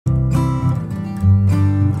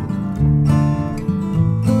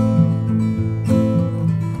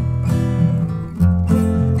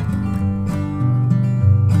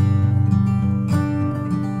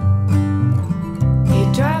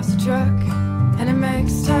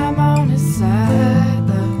takes time on his side.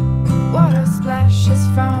 The water splashes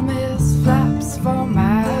from his flaps for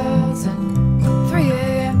miles, and 3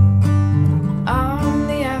 a.m. on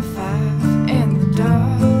the I-5 in the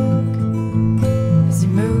dark as he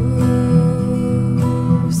moves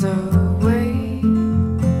away.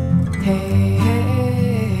 Hey,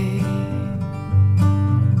 hey.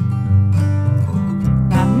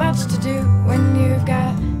 Not much to do when you've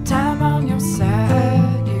got time on your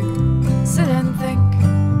side. You sit and think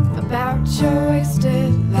about your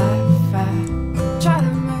wasted life. I try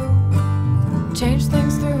to move, change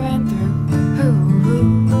things through and through.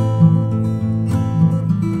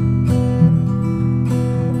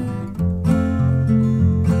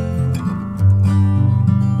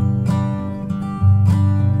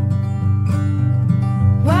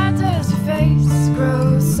 Why does your face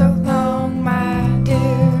grow so long, my dear?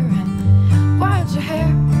 And why'd your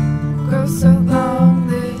hair grow so long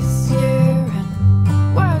this year?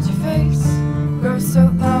 And why'd your face grow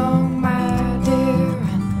so long, my dear?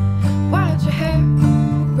 And why'd your hair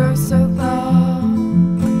grow so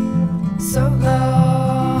long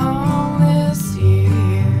this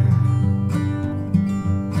year?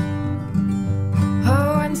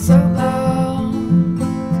 Oh, and so long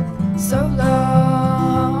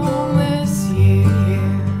this year.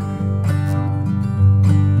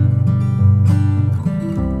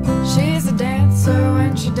 She's a dancer,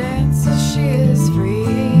 when she dances she is free.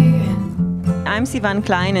 I'm Sivan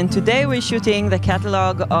Klein, and today we're shooting the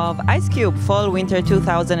catalog of Ice Cube Fall Winter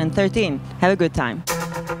 2013. Have a good time.